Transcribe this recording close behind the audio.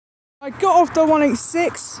I got off the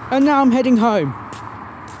 186 and now I'm heading home.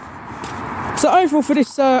 So overall for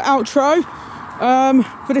this outro,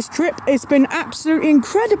 for this trip, it's been absolutely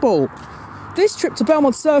incredible. This trip to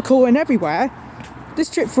Belmont Circle and everywhere, this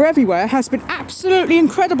trip for everywhere has been absolutely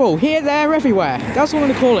incredible. Here, there, everywhere. That's what I'm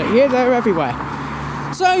going to call it, here, there, everywhere.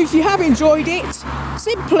 So if you have enjoyed it,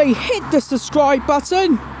 simply hit the subscribe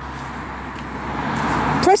button.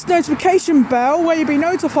 Press the notification bell where you'll be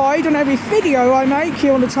notified on every video I make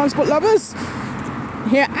here on the Transport Lovers.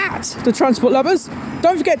 Here at the Transport Lovers.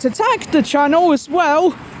 Don't forget to tag the channel as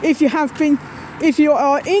well if you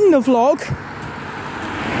are in the vlog.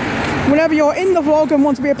 Whenever you're in the vlog and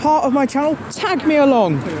want to be a part of my channel, tag me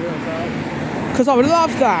along. Because I would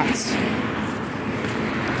love that.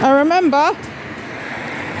 And remember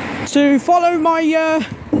to follow my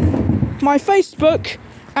my Facebook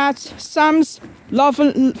at Sam's Love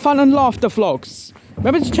and Fun and Laughter Vlogs.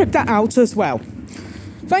 Remember to check that out as well.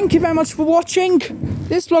 Thank you very much for watching.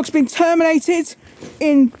 This vlog's been terminated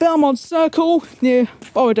in Belmont Circle near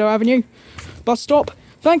Borrowdale Avenue bus stop.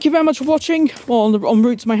 Thank you very much for watching, or en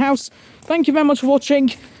route to my house. Thank you very much for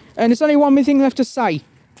watching, and there's only one more thing left to say.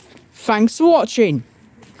 Thanks for watching.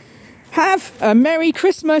 Have a Merry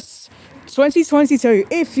Christmas 2022.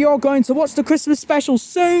 If you're going to watch the Christmas special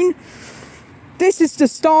soon, this is the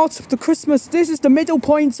start of the Christmas, this is the middle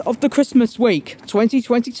point of the Christmas week,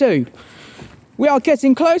 2022. We are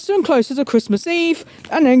getting closer and closer to Christmas Eve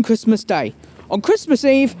and then Christmas Day. On Christmas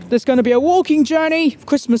Eve, there's going to be a walking journey,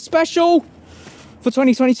 Christmas special for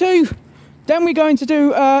 2022. Then we're going to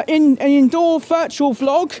do an indoor virtual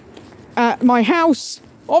vlog at my house,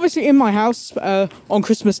 obviously in my house, on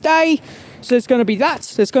Christmas Day. So there's going to be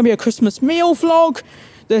that, there's going to be a Christmas meal vlog,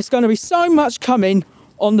 there's going to be so much coming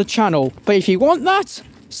on the channel, but if you want that,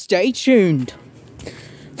 stay tuned.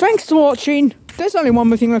 Thanks for watching. There's only one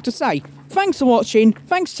more thing left to say. Thanks for watching.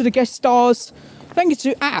 Thanks to the guest stars. Thank you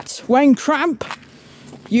to Wayne Cramp,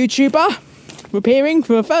 YouTuber, appearing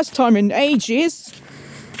for the first time in ages.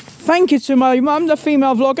 Thank you to my mum, the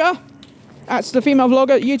female vlogger, at the female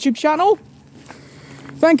vlogger YouTube channel.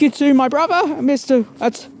 Thank you to my brother, Mr.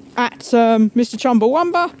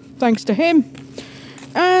 Chumbawamba. Thanks to him.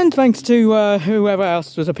 And thanks to whoever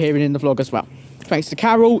else was appearing in the vlog as well. Thanks to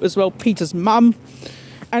Carol as well, Peter's mum.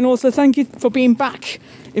 And also thank you for being back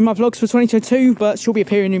in my vlogs for 2022, but she'll be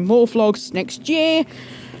appearing in more vlogs next year.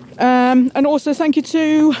 And also thank you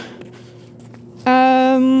to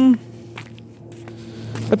a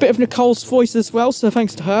bit of Nicole's voice as well, so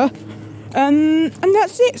thanks to her. And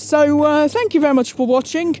that's it. So thank you very much for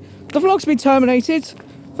watching. The vlog's been terminated.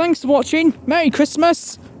 Thanks for watching. Merry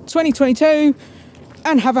Christmas 2022.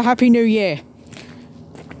 And have a happy new year.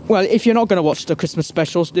 Well, if you're not going to watch the Christmas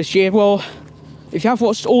specials this year, well, if you have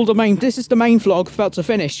watched all the this is the main vlog about to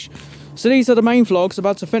finish. So these are the main vlogs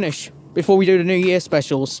about to finish before we do the New Year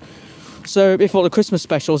specials. So before the Christmas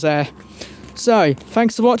specials air. So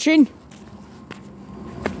thanks for watching.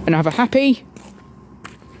 And have a happy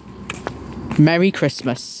Merry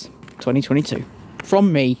Christmas 2022.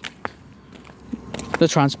 From me, the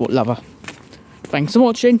Transport Lover. Thanks for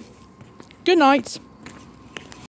watching. Good night.